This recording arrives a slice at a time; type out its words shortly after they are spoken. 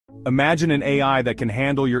Imagine an AI that can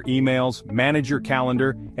handle your emails, manage your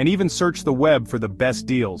calendar, and even search the web for the best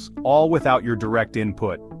deals, all without your direct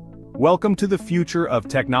input. Welcome to the future of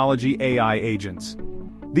technology AI agents.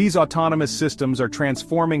 These autonomous systems are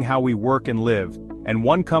transforming how we work and live, and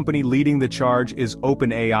one company leading the charge is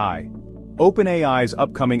OpenAI. OpenAI's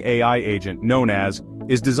upcoming AI agent, known as,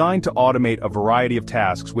 is designed to automate a variety of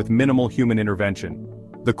tasks with minimal human intervention.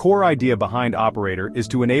 The core idea behind Operator is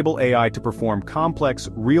to enable AI to perform complex,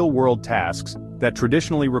 real-world tasks that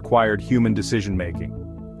traditionally required human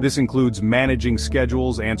decision-making. This includes managing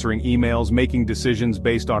schedules, answering emails, making decisions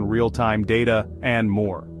based on real-time data, and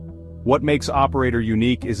more. What makes Operator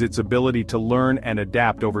unique is its ability to learn and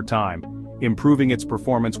adapt over time, improving its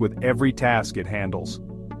performance with every task it handles.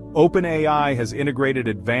 OpenAI has integrated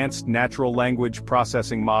advanced natural language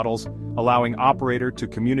processing models, allowing Operator to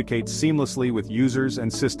communicate seamlessly with users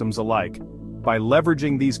and systems alike. By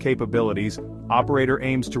leveraging these capabilities, Operator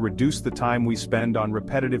aims to reduce the time we spend on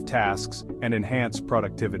repetitive tasks and enhance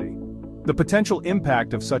productivity. The potential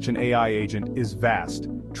impact of such an AI agent is vast,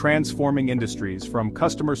 transforming industries from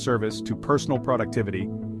customer service to personal productivity,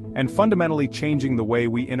 and fundamentally changing the way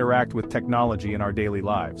we interact with technology in our daily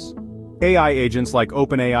lives. AI agents like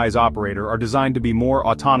OpenAI's Operator are designed to be more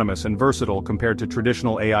autonomous and versatile compared to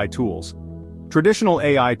traditional AI tools. Traditional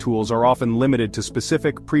AI tools are often limited to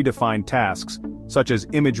specific predefined tasks, such as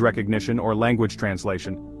image recognition or language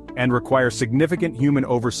translation, and require significant human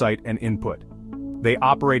oversight and input. They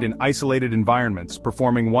operate in isolated environments,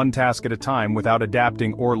 performing one task at a time without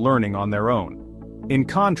adapting or learning on their own. In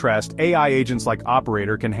contrast, AI agents like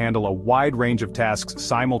Operator can handle a wide range of tasks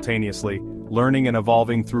simultaneously, learning and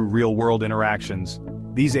evolving through real-world interactions.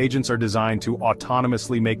 These agents are designed to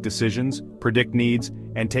autonomously make decisions, predict needs,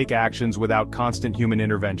 and take actions without constant human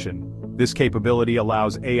intervention. This capability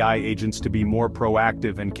allows AI agents to be more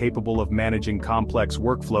proactive and capable of managing complex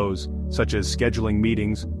workflows, such as scheduling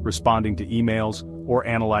meetings, responding to emails, or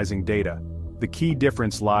analyzing data. The key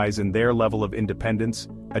difference lies in their level of independence,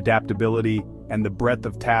 adaptability, and the breadth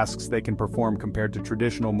of tasks they can perform compared to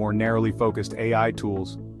traditional, more narrowly focused AI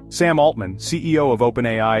tools. Sam Altman, CEO of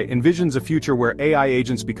OpenAI, envisions a future where AI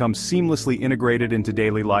agents become seamlessly integrated into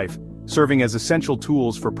daily life, serving as essential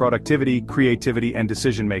tools for productivity, creativity, and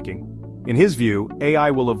decision-making. In his view,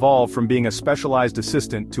 AI will evolve from being a specialized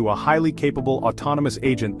assistant to a highly capable autonomous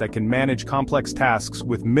agent that can manage complex tasks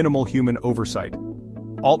with minimal human oversight.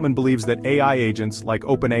 Altman believes that AI agents, like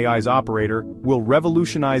OpenAI's Operator, will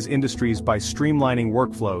revolutionize industries by streamlining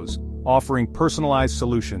workflows, offering personalized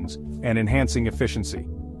solutions, and enhancing efficiency.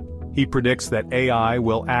 He predicts that AI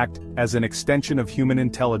will act as an extension of human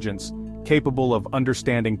intelligence, capable of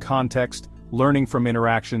understanding context, learning from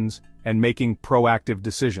interactions, and making proactive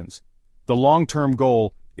decisions. The long-term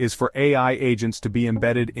goal is for AI agents to be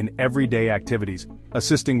embedded in everyday activities,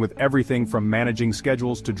 assisting with everything from managing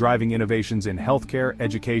schedules to driving innovations in healthcare,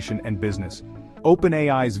 education, and business.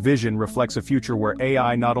 OpenAI's vision reflects a future where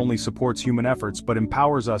AI not only supports human efforts but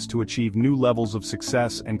empowers us to achieve new levels of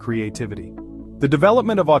success and creativity. The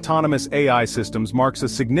development of autonomous AI systems marks a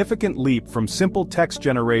significant leap from simple text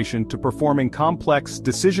generation to performing complex,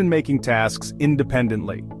 decision-making tasks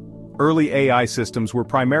independently. Early AI systems were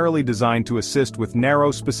primarily designed to assist with narrow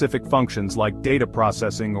specific functions like data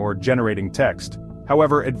processing or generating text.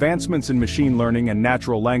 However, advancements in machine learning and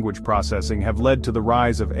natural language processing have led to the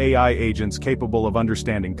rise of AI agents capable of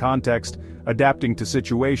understanding context, adapting to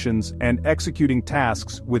situations, and executing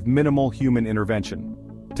tasks with minimal human intervention.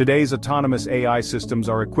 Today's autonomous AI systems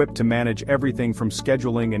are equipped to manage everything from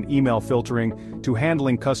scheduling and email filtering to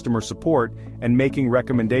handling customer support and making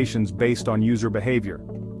recommendations based on user behavior.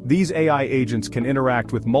 These AI agents can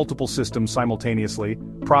interact with multiple systems simultaneously,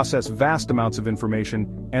 process vast amounts of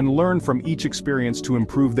information, and learn from each experience to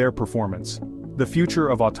improve their performance. The future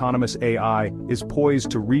of autonomous AI is poised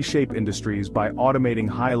to reshape industries by automating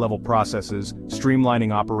high-level processes,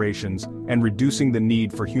 streamlining operations, and reducing the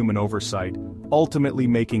need for human oversight, ultimately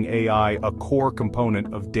making AI a core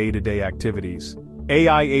component of day-to-day activities.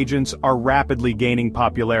 AI agents are rapidly gaining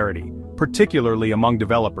popularity, particularly among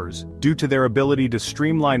developers, due to their ability to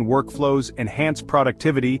streamline workflows, enhance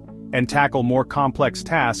productivity, and tackle more complex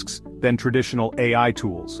tasks than traditional AI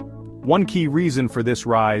tools. One key reason for this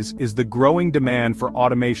rise is the growing demand for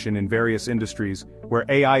automation in various industries, where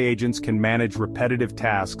AI agents can manage repetitive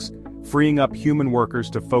tasks, freeing up human workers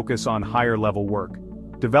to focus on higher-level work.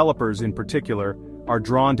 Developers, in particular, are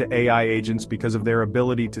drawn to AI agents because of their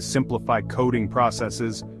ability to simplify coding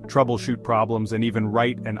processes, troubleshoot problems, and even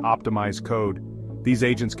write and optimize code. These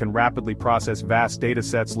agents can rapidly process vast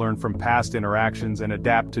datasets, learn from past interactions, and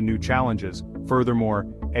adapt to new challenges. Furthermore,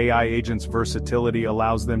 AI agents' versatility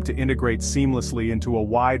allows them to integrate seamlessly into a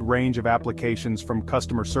wide range of applications from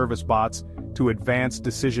customer service bots to advanced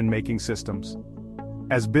decision-making systems.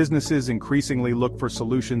 As businesses increasingly look for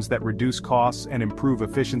solutions that reduce costs and improve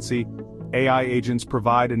efficiency, AI agents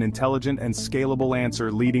provide an intelligent and scalable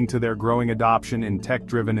answer leading to their growing adoption in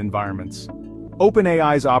tech-driven environments.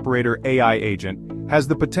 OpenAI's Operator AI agent has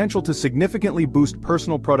the potential to significantly boost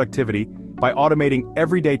personal productivity by automating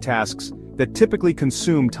everyday tasks that typically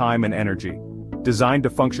consume time and energy. Designed to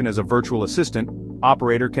function as a virtual assistant,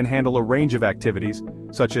 Operator can handle a range of activities,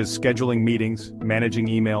 such as scheduling meetings, managing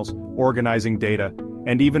emails, organizing data,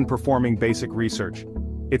 and even performing basic research.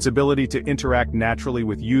 Its ability to interact naturally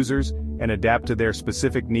with users and adapt to their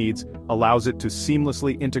specific needs allows it to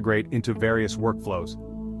seamlessly integrate into various workflows.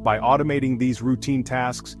 By automating these routine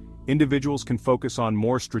tasks, individuals can focus on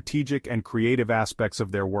more strategic and creative aspects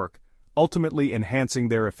of their work, ultimately enhancing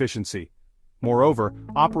their efficiency. Moreover,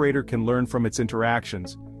 Operator can learn from its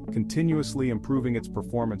interactions, continuously improving its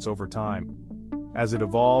performance over time. As it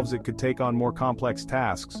evolves, it could take on more complex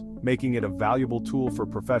tasks, making it a valuable tool for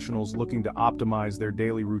professionals looking to optimize their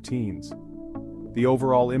daily routines. The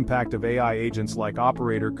overall impact of AI agents like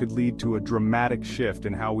Operator could lead to a dramatic shift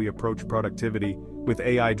in how we approach productivity, with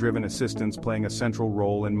AI-driven assistants playing a central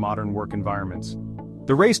role in modern work environments.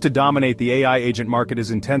 The race to dominate the AI agent market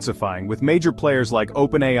is intensifying, with major players like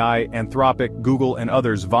OpenAI, Anthropic, Google, and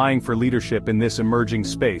others vying for leadership in this emerging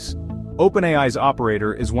space. OpenAI's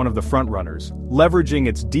Operator is one of the frontrunners, leveraging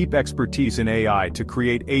its deep expertise in AI to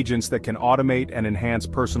create agents that can automate and enhance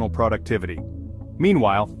personal productivity.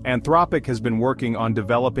 Meanwhile, Anthropic has been working on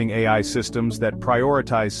developing AI systems that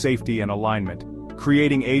prioritize safety and alignment,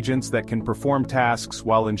 creating agents that can perform tasks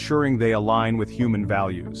while ensuring they align with human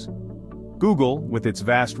values. Google, with its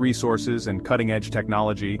vast resources and cutting-edge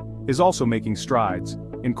technology, is also making strides,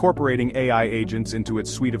 incorporating AI agents into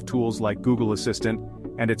its suite of tools like Google Assistant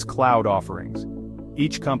and its cloud offerings.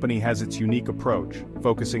 Each company has its unique approach,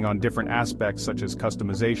 focusing on different aspects such as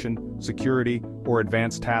customization, security, or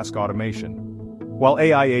advanced task automation. While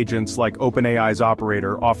AI agents like OpenAI's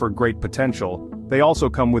Operator offer great potential, they also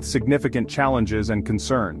come with significant challenges and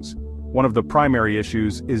concerns. One of the primary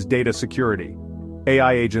issues is data security.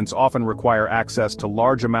 AI agents often require access to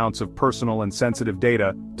large amounts of personal and sensitive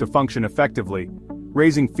data to function effectively,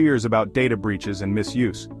 raising fears about data breaches and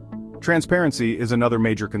misuse. Transparency is another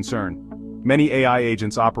major concern. Many AI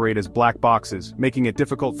agents operate as black boxes, making it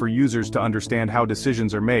difficult for users to understand how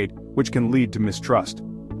decisions are made, which can lead to mistrust.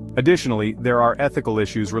 Additionally, there are ethical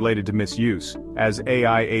issues related to misuse, as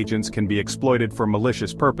AI agents can be exploited for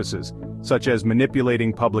malicious purposes, such as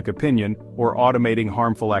manipulating public opinion or automating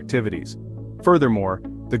harmful activities. Furthermore,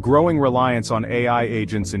 the growing reliance on AI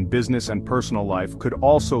agents in business and personal life could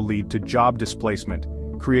also lead to job displacement,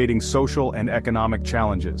 creating social and economic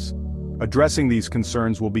challenges. Addressing these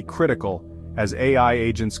concerns will be critical as AI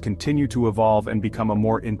agents continue to evolve and become a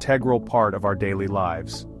more integral part of our daily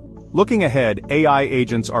lives. Looking ahead, AI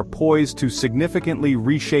agents are poised to significantly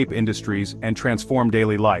reshape industries and transform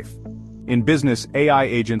daily life. In business, AI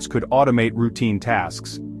agents could automate routine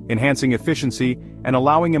tasks, enhancing efficiency and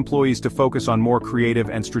allowing employees to focus on more creative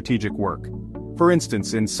and strategic work. For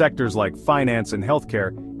instance, in sectors like finance and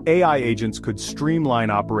healthcare, AI agents could streamline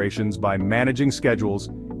operations by managing schedules,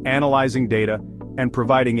 analyzing data, and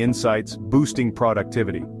providing insights, boosting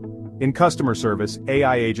productivity. In customer service,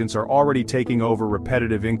 AI agents are already taking over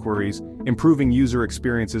repetitive inquiries, improving user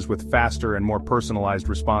experiences with faster and more personalized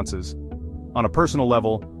responses. On a personal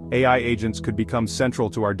level, AI agents could become central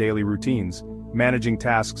to our daily routines, managing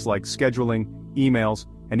tasks like scheduling, emails,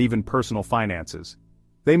 and even personal finances.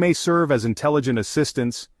 They may serve as intelligent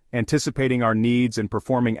assistants, anticipating our needs and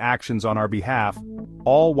performing actions on our behalf,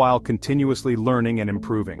 all while continuously learning and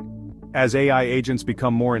improving. As AI agents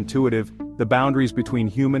become more intuitive, the boundaries between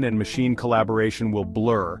human and machine collaboration will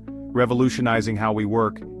blur, revolutionizing how we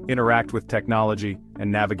work, interact with technology,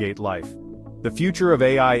 and navigate life. The future of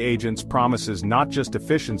AI agents promises not just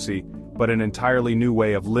efficiency, but an entirely new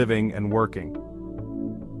way of living and working.